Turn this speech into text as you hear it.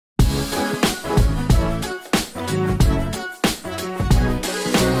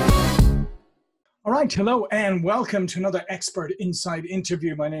right, hello and welcome to another Expert Inside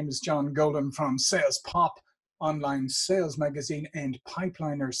interview. My name is John Golden from SalesPOP, online sales magazine, and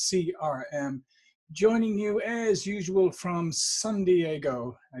Pipeliner CRM. Joining you as usual from San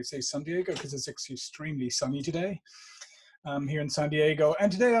Diego. I say San Diego because it's extremely sunny today here in San Diego.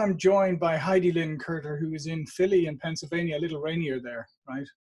 And today I'm joined by Heidi Lynne Kurter, who is in Philly in Pennsylvania, a little rainier there, right?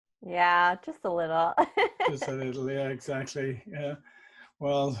 Yeah, just a little. Just a little, yeah, exactly. Yeah.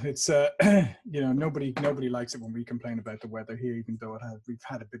 Well, it's nobody likes it when we complain about the weather here, even though we've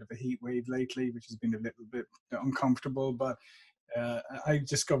had a bit of a heat wave lately, which has been a little bit uncomfortable. But I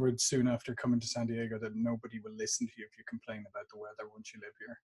discovered soon after coming to San Diego that nobody will listen to you if you complain about the weather once you live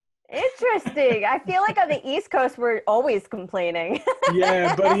here. Interesting. I feel like on the East Coast, we're always complaining.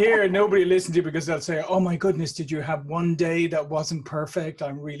 Yeah, but here, nobody listens to you because they'll say, oh my goodness, did you have one day that wasn't perfect?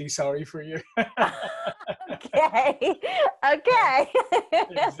 I'm really sorry for you. Okay.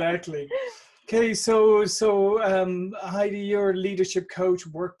 Exactly. Okay, so Heidi, you're a leadership coach,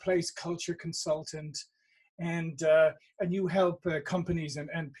 workplace culture consultant, and you help companies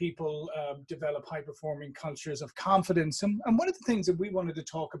and people develop high-performing cultures of confidence. And one of the things that we wanted to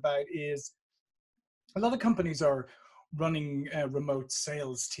talk about is a lot of companies are running remote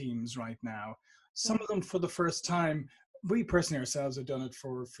sales teams right now. Some of them for the first time. We personally ourselves have done it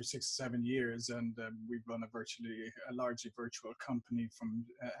for 6 or 7 years, and we've run a largely virtual company from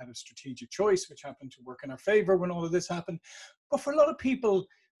out of strategic choice, which happened to work in our favor when all of this happened. But for a lot of people,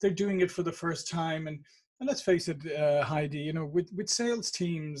 they're doing it for the first time, and let's face it, Heidi, with sales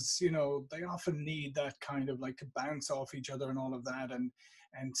teams, they often need that kind of like to bounce off each other and all of that,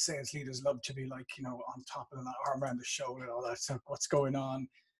 and sales leaders love to be like, on top of the arm around the shoulder and all that stuff, what's going on.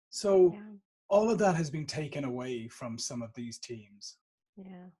 So. Yeah. All of that has been taken away from some of these teams.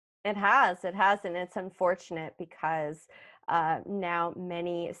 Yeah, it has, and it's unfortunate because now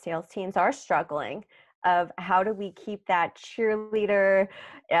many sales teams are struggling of how do we keep that cheerleader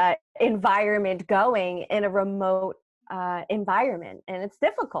environment going in a remote environment, and it's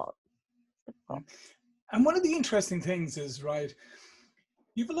difficult. And one of the interesting things is, right,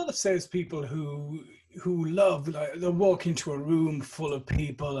 you have a lot of salespeople who love, like, they'll walk into a room full of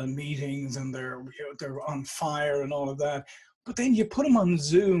people and meetings and they're on fire and all of that. But then you put them on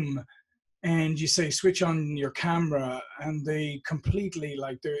Zoom and you say, switch on your camera, and they completely,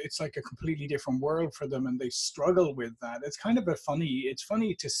 it's like a completely different world for them, and they struggle with that. It's kind of it's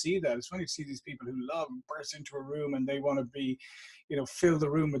funny to see that. It's funny to see these people who love burst into a room and they want to be, fill the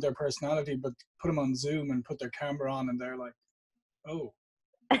room with their personality, but put them on Zoom and put their camera on and they're like, oh.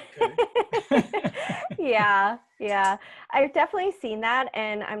 Okay. Yeah. I've definitely seen that,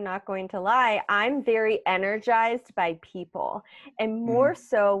 and I'm not going to lie, I'm very energized by people, and more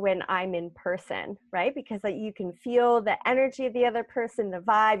so when I'm in person, right? Because you can feel the energy of the other person, the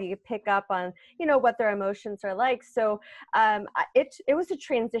vibe, you can pick up on, what their emotions are like. So it was a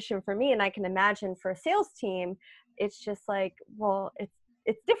transition for me, and I can imagine for a sales team, it's just like, well,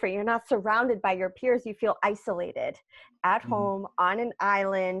 it's different. You're not surrounded by your peers. You feel isolated at home on an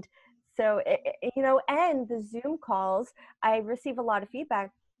island. So, and the Zoom calls, I receive a lot of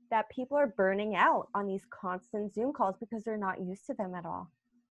feedback that people are burning out on these constant Zoom calls because they're not used to them at all.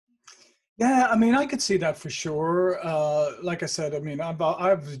 Yeah, I mean, I could see that for sure. Like I said, I mean,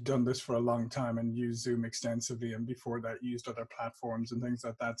 I've done this for a long time and used Zoom extensively, and before that used other platforms and things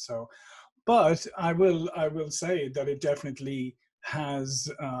like that. So, but I will say that it definitely has,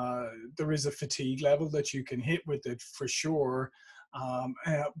 there is a fatigue level that you can hit with it for sure.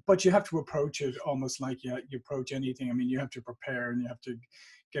 But you have to approach it almost like you approach anything. I mean, you have to prepare and you have to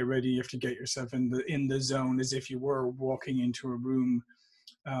get ready. You have to get yourself in the zone as if you were walking into a room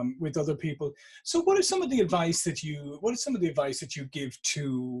with other people. So what are some of the advice that you give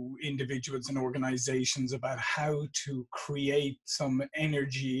to individuals and organizations about how to create some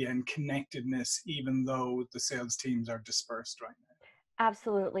energy and connectedness, even though the sales teams are dispersed right now?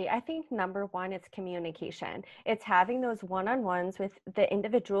 Absolutely. I think number one, it's communication. It's having those one-on-ones with the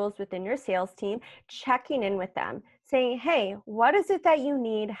individuals within your sales team, checking in with them, saying, hey, what is it that you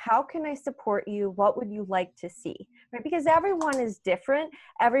need? How can I support you? What would you like to see? Right? Because everyone is different.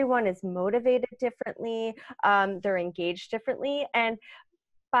 Everyone is motivated differently. They're engaged differently. And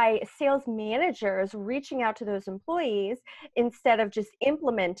by sales managers reaching out to those employees, instead of just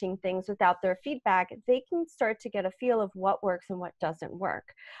implementing things without their feedback, they can start to get a feel of what works and what doesn't work.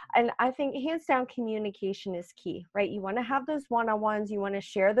 And I think hands down, communication is key, right? You want to have those one-on-ones, you want to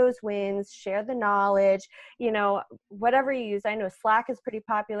share those wins, share the knowledge, whatever you use. I know Slack is pretty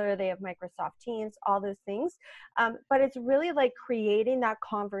popular. They have Microsoft Teams, all those things. But it's really like creating that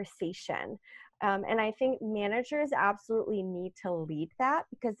conversation. And I think managers absolutely need to lead that,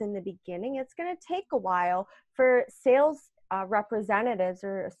 because in the beginning, it's going to take a while for sales representatives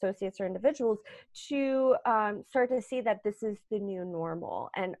or associates or individuals to start to see that this is the new normal.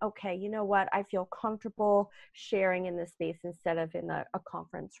 And okay, you know what? I feel comfortable sharing in this space instead of in a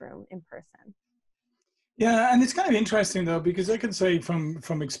conference room in person. Yeah, and it's kind of interesting though, because I can say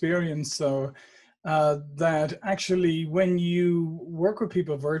from experience though, that actually when you work with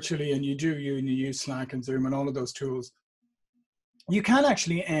people virtually and you use Slack and Zoom and all of those tools, you can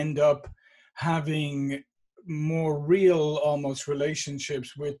actually end up having more real almost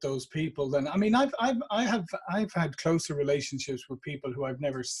relationships with those people than, I mean, I've had closer relationships with people who I've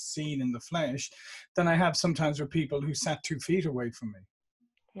never seen in the flesh than I have sometimes with people who sat 2 feet away from me.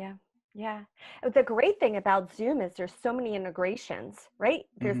 Yeah. Yeah. The great thing about Zoom is there's so many integrations, right?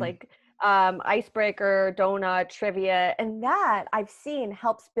 There's Mm-hmm. like icebreaker, donut, trivia, and that I've seen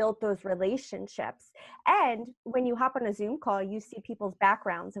helps build those relationships. And when you hop on a Zoom call, you see people's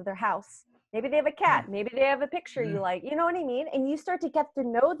backgrounds of their house. Maybe they have a Yeah. cat, maybe they have a picture Yeah. you like, you know what I mean? And you start to get to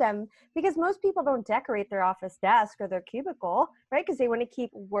know them, because most people don't decorate their office desk or their cubicle, right? Because they want to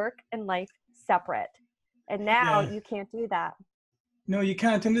keep work and life separate. And now Yeah. you can't do that. No, you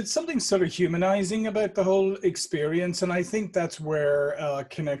can't. And it's something sort of humanizing about the whole experience. And I think that's where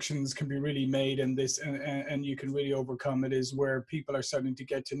connections can be really made, and and you can really overcome it, is where people are starting to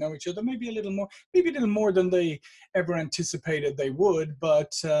get to know each other, maybe a little more than they ever anticipated they would.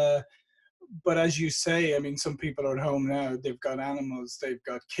 But as you say, I mean, some people are at home now, they've got animals, they've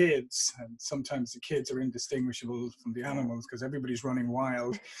got kids, and sometimes the kids are indistinguishable from the animals because everybody's running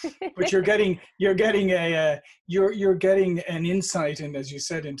wild. But you're getting an insight, and as you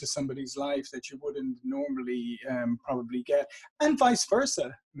said, into somebody's life that you wouldn't normally probably get, and vice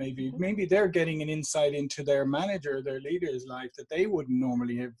versa. Maybe they're getting an insight into their manager, their leader's life that they wouldn't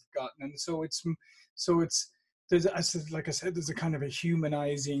normally have gotten. And so it's there's, like I said, there's a kind of a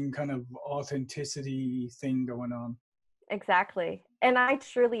humanizing kind of authenticity thing going on. Exactly. And I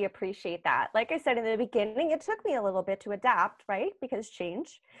truly appreciate that. Like I said in the beginning, it took me a little bit to adapt, right? Because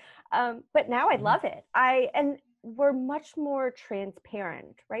change. But now I Mhm. love it. And we're much more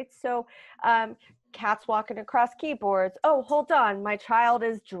transparent, right? So cats walking across keyboards. Oh, hold on. My child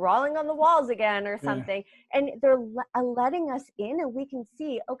is drawing on the walls again or Yeah. something. And they're letting us in, and we can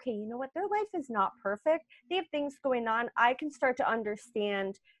see, okay, you know what? Their life is not perfect. They have things going on. I can start to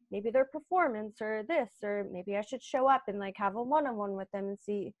understand maybe their performance or this, or maybe I should show up and like have a one-on-one with them and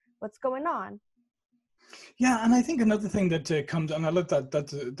see what's going on. Yeah, and I think another thing that comes, and I love that,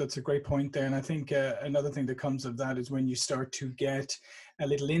 that's a great point there. And I think another thing that comes of that is when you start to get a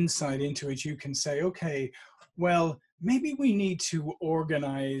little insight into it, you can say, okay, well, maybe we need to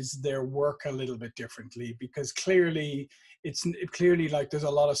organize their work a little bit differently, because clearly clearly like there's a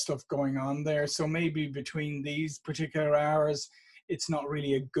lot of stuff going on there. So maybe between these particular hours, it's not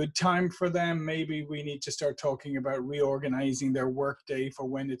really a good time for them. Maybe we need to start talking about reorganizing their work day for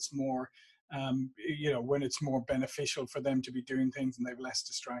when it's more when it's more beneficial for them to be doing things and they have less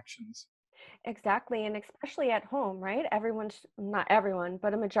distractions. Exactly. And especially at home, right? Everyone's, not everyone,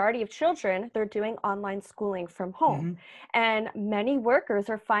 but a majority of children, they're doing online schooling from home. Mm-hmm. And many workers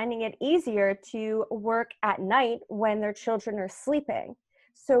are finding it easier to work at night when their children are sleeping.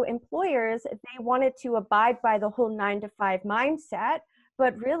 So employers, they wanted to abide by the whole 9 to 5 mindset,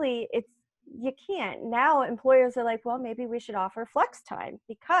 but really you can't. Now employers are like, well, maybe we should offer flex time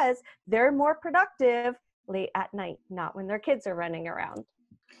because they're more productive late at night, not when their kids are running around.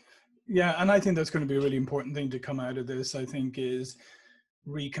 Yeah, and I think that's going to be a really important thing to come out of this, I think, is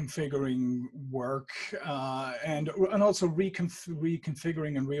reconfiguring work and also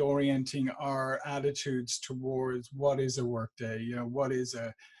reconfiguring and reorienting our attitudes towards what is a work day, what is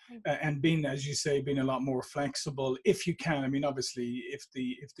and being, as you say, being a lot more flexible if you can. I mean, obviously, if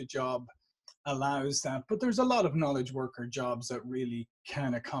the job allows that, but there's a lot of knowledge worker jobs that really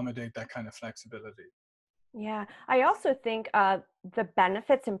can accommodate that kind of flexibility. Yeah, I also think the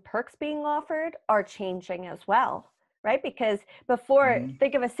benefits and perks being offered are changing as well, right? Because before, Mm-hmm.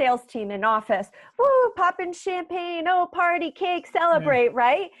 think of a sales team in office, woo, popping champagne, oh, party, cake, Yeah. celebrate,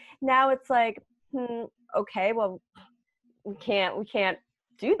 right? Now it's like, okay, well, we can't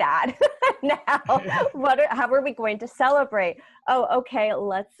do that now. How are we going to celebrate? Oh, okay,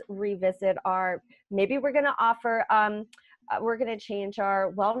 let's revisit maybe we're going to offer, we're going to change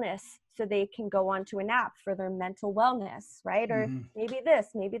our wellness so they can go onto an app for their mental wellness, right? Or Mm-hmm. maybe this,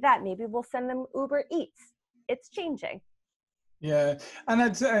 maybe that, maybe we'll send them Uber Eats. It's changing. Yeah,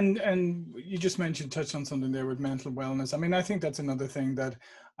 and you just touched on something there with mental wellness. I mean, I think that's another thing that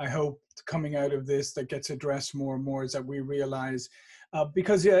I hope coming out of this that gets addressed more and more, is that we realize,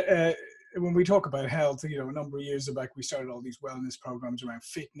 because when we talk about health, a number of years back, we started all these wellness programs around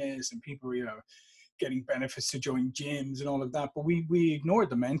fitness and people, getting benefits to join gyms and all of that. But we ignored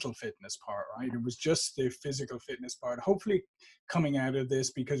the mental fitness part, right? It was just the physical fitness part. Hopefully coming out of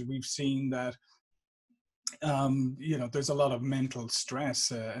this, because we've seen that, there's a lot of mental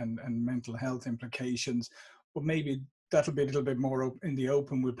stress and mental health implications, but maybe that'll be a little bit more in the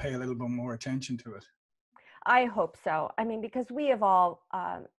open. We'll pay a little bit more attention to it. I hope so. I mean, because we have all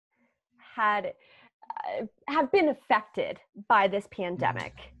have been affected by this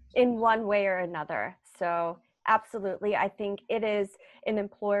pandemic in one way or another. So absolutely, I think it is an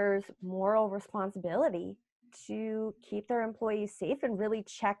employer's moral responsibility to keep their employees safe and really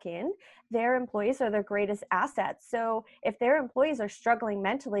check in. Their employees are their greatest assets. So if their employees are struggling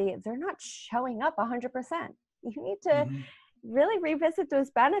mentally, they're not showing up 100%. You need to really revisit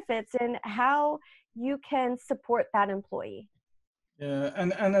those benefits and how you can support that employee. Yeah,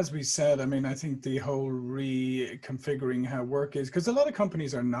 and as we said, I mean, I think the whole reconfiguring how work is, because a lot of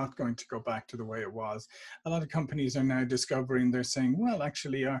companies are not going to go back to the way it was. A lot of companies are now discovering, they're saying, well,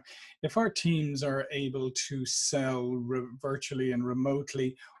 actually, if our teams are able to sell virtually and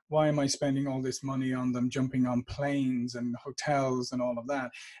remotely, why am I spending all this money on them jumping on planes and hotels and all of that?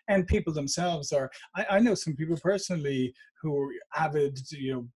 And people themselves are, I know some people personally who are avid,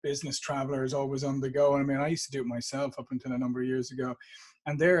 business travelers, always on the go. I mean, I used to do it myself up until a number of years ago.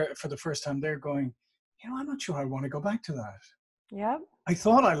 And they're, for the first time, they're going, I'm not sure I want to go back to that. Yeah. I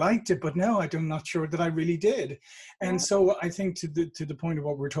thought I liked it, but no, I'm not sure that I really did. And so I think to the point of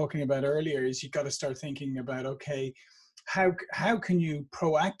what we were talking about earlier is you've got to start thinking about, okay, how can you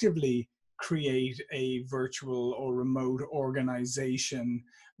proactively create a virtual or remote organization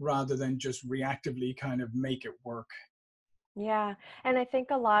rather than just reactively kind of make it work? Yeah. And I think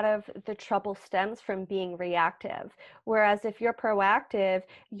a lot of the trouble stems from being reactive. Whereas if you're proactive,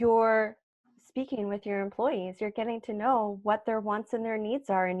 you're speaking with your employees, you're getting to know what their wants and their needs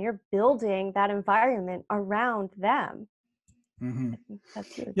are, and you're building that environment around them.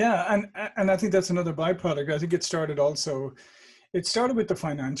 That's huge. Yeah. And I think that's another byproduct. I think it started with the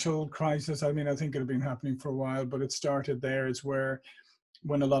financial crisis. I mean, I think it had been happening for a while, but it started there is where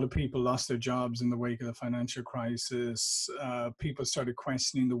when a lot of people lost their jobs in the wake of the financial crisis, people started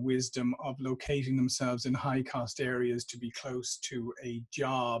questioning the wisdom of locating themselves in high-cost areas to be close to a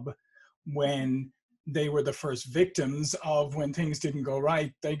job when they were the first victims of when things didn't go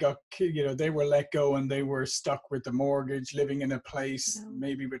right. They got, they were let go and they were stuck with the mortgage, living in a place,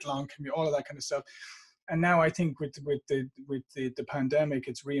 maybe with long commute, all of that kind of stuff. And now I think with the pandemic,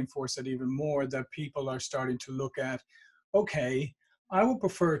 it's reinforced it even more that people are starting to look at, okay, I would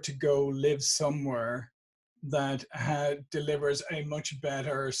prefer to go live somewhere that delivers a much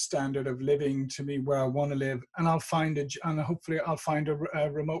better standard of living to me where I want to live, and hopefully I'll find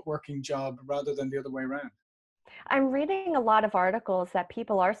a remote working job rather than the other way around. I'm reading a lot of articles that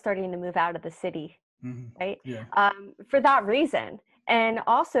people are starting to move out of the city, right? Yeah. For that reason. And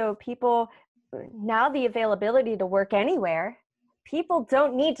also people, now the availability to work anywhere, people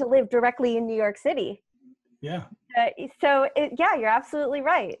don't need to live directly in New York City. Yeah. You're absolutely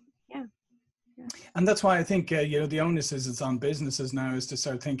right. Yeah. And that's why I think, the onus is on businesses now is to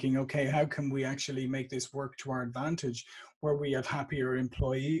start thinking, okay, how can we actually make this work to our advantage where we have happier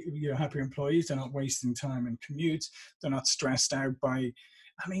employees, they're not wasting time in commutes, they're not stressed out by,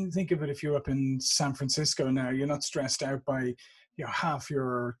 I mean, think of it, if you're up in San Francisco now, you're not stressed out by, half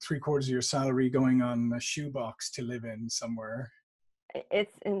your 3/4 of your salary going on a shoebox to live in somewhere.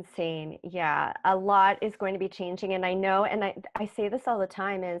 It's insane. Yeah. A lot is going to be changing. And I know, and I say this all the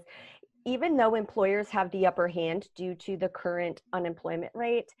time, is even though employers have the upper hand due to the current unemployment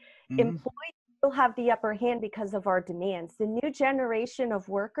rate, employees will have the upper hand because of our demands. The new generation of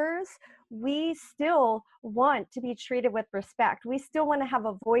workers, we still want to be treated with respect. We still want to have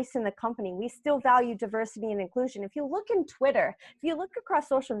a voice in the company. We still value diversity and inclusion. If you look in Twitter, if you look across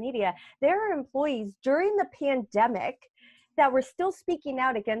social media, there are employees during the pandemic that were still speaking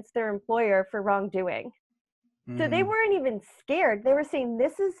out against their employer for wrongdoing. So they weren't even scared. They were saying,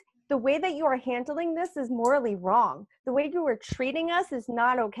 this is the way that you are handling this is morally wrong. The way you are treating us is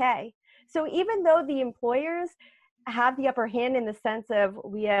not okay. So even though the employers have the upper hand in the sense of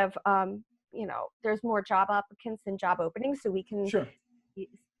we have, there's more job applicants than job openings, so we can be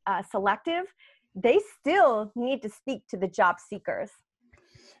selective, they still need to speak to the job seekers.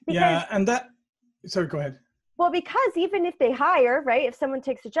 Sorry, go ahead. Well, because even if they hire, right, if someone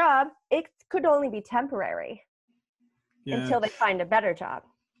takes a job, it could only be temporary until they find a better job.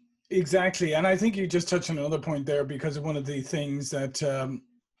 Exactly. And I think you just touched on another point there, because one of the things that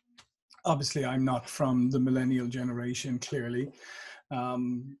obviously I'm not from the millennial generation, clearly.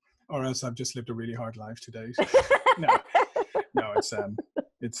 or else I've just lived a really hard life to date. No, no,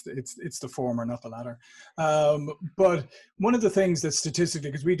 it's the former, not the latter. But one of the things that statistically,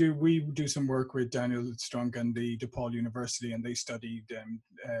 because we do some work with Daniel Strunk and the DePaul University, and they study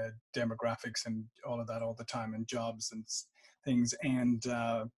demographics and all of that all the time, and jobs and things. And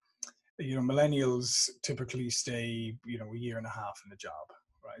millennials typically stay, a year and a half in the job.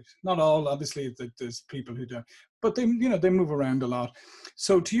 Right. Not all, obviously, there's people who don't, but they move around a lot.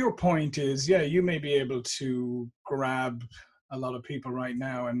 So to your point is, yeah, you may be able to grab a lot of people right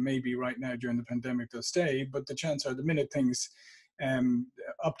now, and maybe right now during the pandemic they'll stay, but the chance are the minute things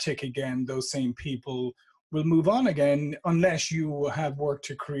uptick again, those same people will move on again, unless you have worked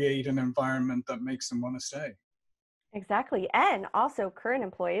to create an environment that makes them want to stay. Exactly. And also current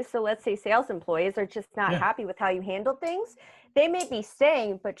employees. So let's say sales employees are just not happy with how you handle things. They may be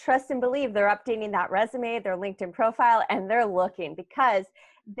staying, but trust and believe they're updating that resume, their LinkedIn profile, and they're looking because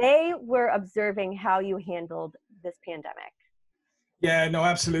they were observing how you handled this pandemic. Yeah, no,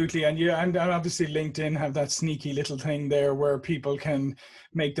 absolutely. And obviously LinkedIn have that sneaky little thing there where people can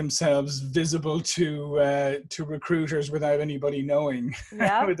make themselves visible to recruiters without anybody knowing.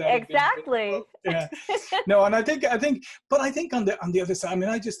 Yeah, exactly. Yeah. No, and I think, but I think on the other side, I mean,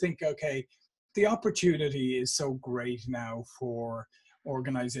 I just think, okay, the opportunity is so great now for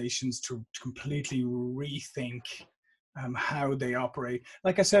organizations to completely rethink how they operate.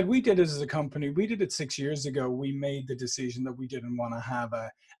 Like I said, we did it as a company. We did it 6 years ago. We made the decision that we didn't want to have a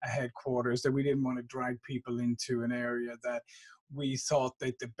headquarters, that we didn't want to drag people into an area, that we thought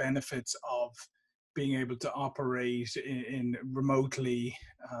that the benefits of being able to operate in remotely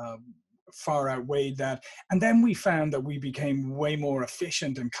far outweighed that. And then we found that we became way more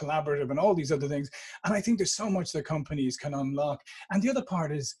efficient and collaborative and all these other things. And I think there's so much that companies can unlock. And the other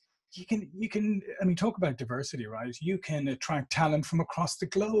part is, you can, I mean, talk about diversity, right? You can attract talent from across the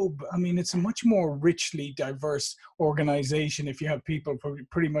globe. I mean, it's a much more richly diverse organization if you have people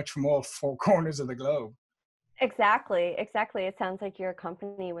pretty much from all four corners of the globe. Exactly. It sounds like your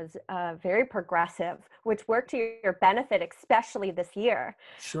company was very progressive, which worked to your benefit, especially this year.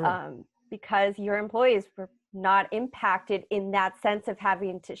 Sure. Because your employees were not impacted in that sense of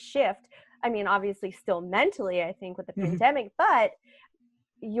having to shift. I mean, obviously still mentally, I think, with the pandemic, but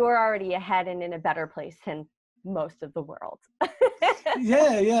you're already ahead and in a better place than most of the world.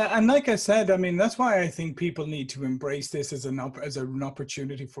 Yeah. And like I said, I mean, that's why I think people need to embrace this as an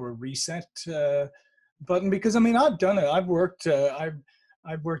opportunity for a reset button, because I mean, I've done it. I've worked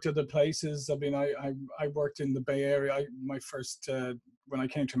other places. I mean, I worked in the Bay Area. My first, when I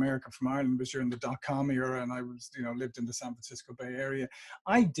came to America from Ireland, was during the .com era, and I was, lived in the San Francisco Bay Area.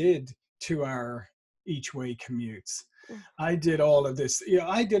 I did 2-hour each way commutes. I did all of this.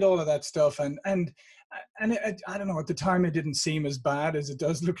 I did all of that stuff, and I don't know. At the time, it didn't seem as bad as it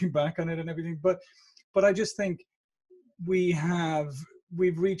does looking back on it and everything. But I just think we've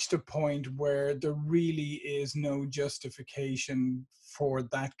reached a point where there really is no justification for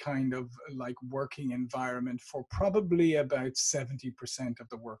that kind of like working environment for probably about 70% of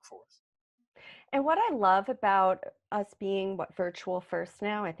the workforce. And what I love about us being virtual first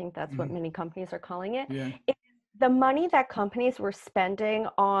now, I think that's what many companies are calling it, is the money that companies were spending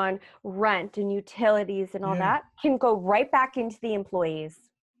on rent and utilities and all that can go right back into the employees.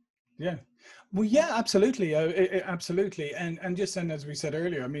 Yeah. Well, yeah, absolutely. Absolutely. And just then, as we said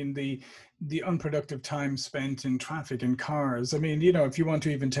earlier, I mean, the unproductive time spent in traffic in cars. I mean, if you want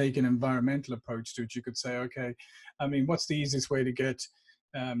to even take an environmental approach to it, you could say, okay, I mean, what's the easiest way to get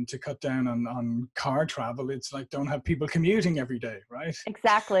to cut down on car travel? It's like, don't have people commuting every day, right?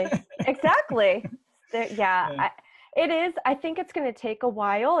 Exactly. It is. I think it's going to take a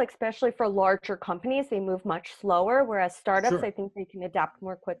while, especially for larger companies. They move much slower, whereas startups, I think they can adapt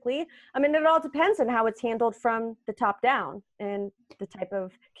more quickly. I mean, it all depends on how it's handled from the top down and the type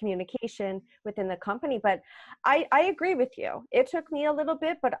of communication within the company. But I agree with you. It took me a little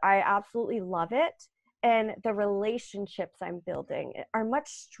bit, but I absolutely love it. And the relationships I'm building are much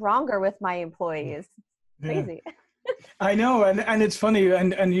stronger with my employees. Crazy. I know, and it's funny,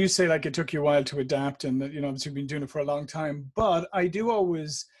 and you say like it took you a while to adapt, and obviously you've been doing it for a long time. But I do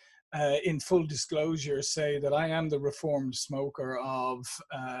always, in full disclosure, say that I am the reformed smoker of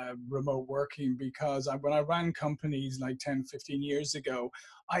remote working, because when I ran companies like 10, 15 years ago,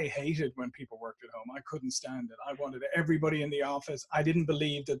 I hated when people worked at home. I couldn't stand it. I wanted everybody in the office. I didn't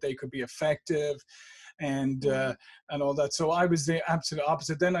believe that they could be effective, and all that. So I was the absolute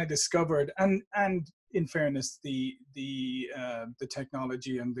opposite. Then I discovered, and in fairness, the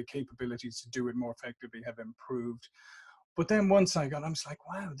technology and the capabilities to do it more effectively have improved But then once I was like,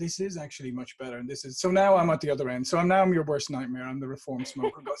 wow, this is actually much better. And this is, so now I'm at the other end. So I'm your worst nightmare. I'm the reform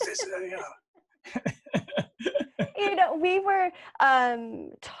smoker who goes, this is, You know, we were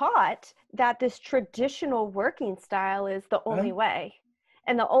taught that this traditional working style is the only way.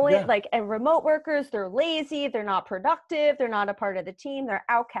 And the only, like, and remote workers, they're lazy, they're not productive, they're not a part of the team, they're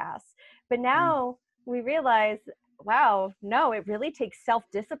outcasts. But now we realize, wow, no, it really takes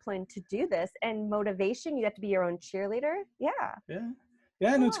self-discipline to do this, and motivation. You have to be your own cheerleader. Yeah,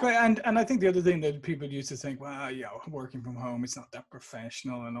 no, it's great. And I think the other thing that people used to think, well, working from home, it's not that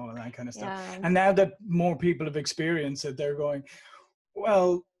professional and all of that kind of stuff. And now that more people have experienced it, they're going,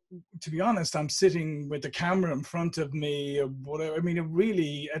 well, to be honest, I'm sitting with the camera in front of me or whatever. I mean, it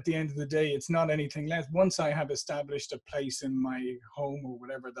really, at the end of the day, it's not anything less. Once I have established a place in my home or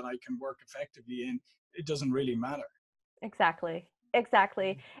whatever that I can work effectively in, it doesn't really matter. Exactly.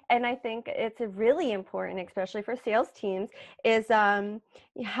 And I think it's really important, especially for sales teams, is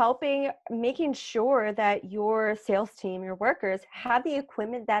making sure that your sales team, your workers, have the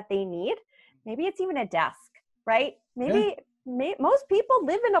equipment that they need. Maybe it's even a desk, right? Maybe most people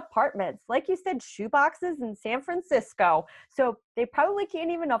live in apartments, like you said, shoeboxes in San Francisco. So they probably can't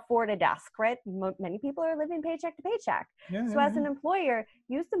even afford a desk, right? Many people are living paycheck to paycheck. So as an employer,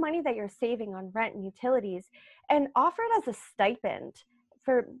 use the money that you're saving on rent and utilities and offer it as a stipend.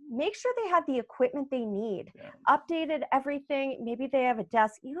 Make sure they have the equipment they need, updated everything. Maybe they have a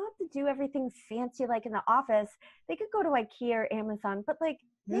desk. You don't have to do everything fancy like in the office. They could go to IKEA or Amazon, but make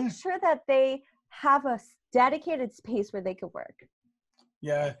sure that they have a dedicated space where they could work.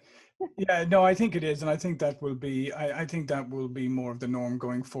 No, I think it is. And I think that will be, I think that will be more of the norm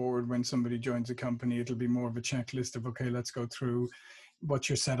going forward. When somebody joins a company, it'll be more of a checklist of, okay, let's go through what's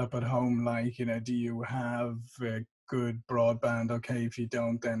your setup at home like. Do you have good broadband? Okay, if you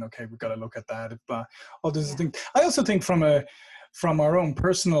don't, then okay, we've got to look at that. I also think from our own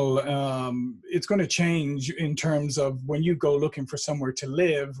personal, it's going to change in terms of when you go looking for somewhere to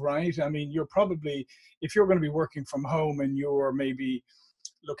live, right? I mean, if you're going to be working from home and you're maybe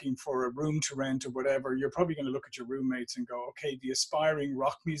looking for a room to rent or whatever, you're probably going to look at your roommates and go, okay, the aspiring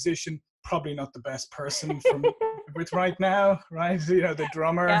rock musician, probably not the best person for me with right now, right? The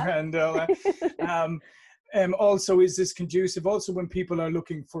drummer and all that. Also, is this conducive? Also, when people are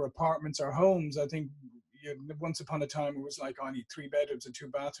looking for apartments or homes, I think once upon a time it was like, I need 3 bedrooms and 2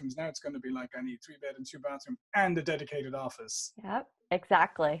 bathrooms. Now it's going to be like, I need 3 bedrooms, 2 bathrooms, and a dedicated office. Yep,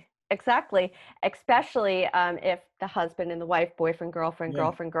 exactly. Especially if the husband and the wife, boyfriend, girlfriend,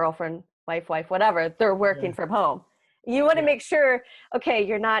 wife, whatever, they're working from home. You want to make sure, okay,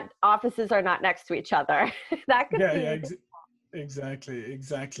 offices are not next to each other. That could be.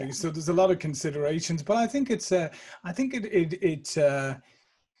 Exactly. So there's a lot of considerations, but I think it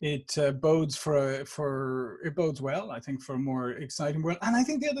bodes well, I think, for a more exciting world. And I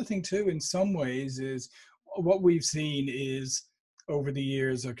think the other thing too, in some ways, is what we've seen is over the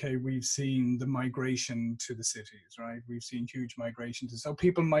years, okay, we've seen the migration to the cities, right? We've seen huge migration. So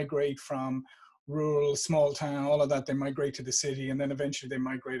people migrate from rural, small town, all of that, they migrate to the city, and then eventually they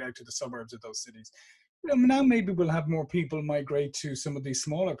migrate out to the suburbs of those cities. Now maybe we'll have more people migrate to some of these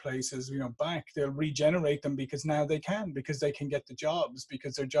smaller places, back. They'll regenerate them because now they can get the jobs,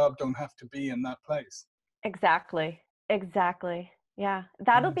 because their job don't have to be in that place. Exactly. Yeah,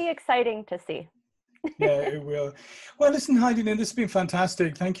 that'll be exciting to see. It will. Well, listen, Heidi Lynne, this has been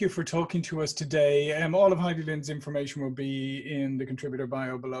fantastic. Thank you for talking to us today. All of Heidi Lynne's information will be in the contributor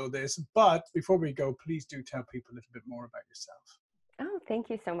bio below this. But before we go, please do tell people a little bit more about yourself. Oh, thank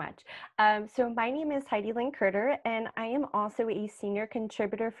you so much. So my name is Heidi Lynne Kurter, and I am also a senior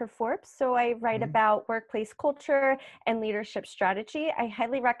contributor for Forbes. So I write about workplace culture and leadership strategy. I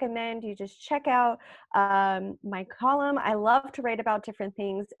highly recommend you just check out my column. I love to write about different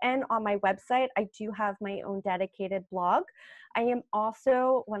things. And on my website, I do have my own dedicated blog. I am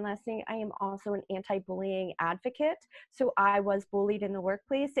also, one last thing, I am also an anti-bullying advocate. So I was bullied in the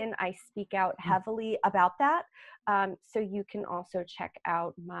workplace, and I speak out heavily about that. So you can also check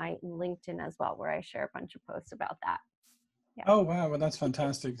out my LinkedIn as well, where I share a bunch of posts about that. Yeah. Oh, wow. Well, that's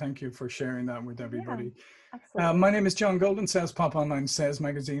fantastic. Thank you for sharing that with everybody. Yeah, absolutely. My name is John Golden, SalesPOP Online Sales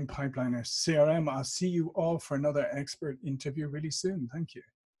Magazine, Pipeliner CRM. I'll see you all for another expert interview really soon. Thank you.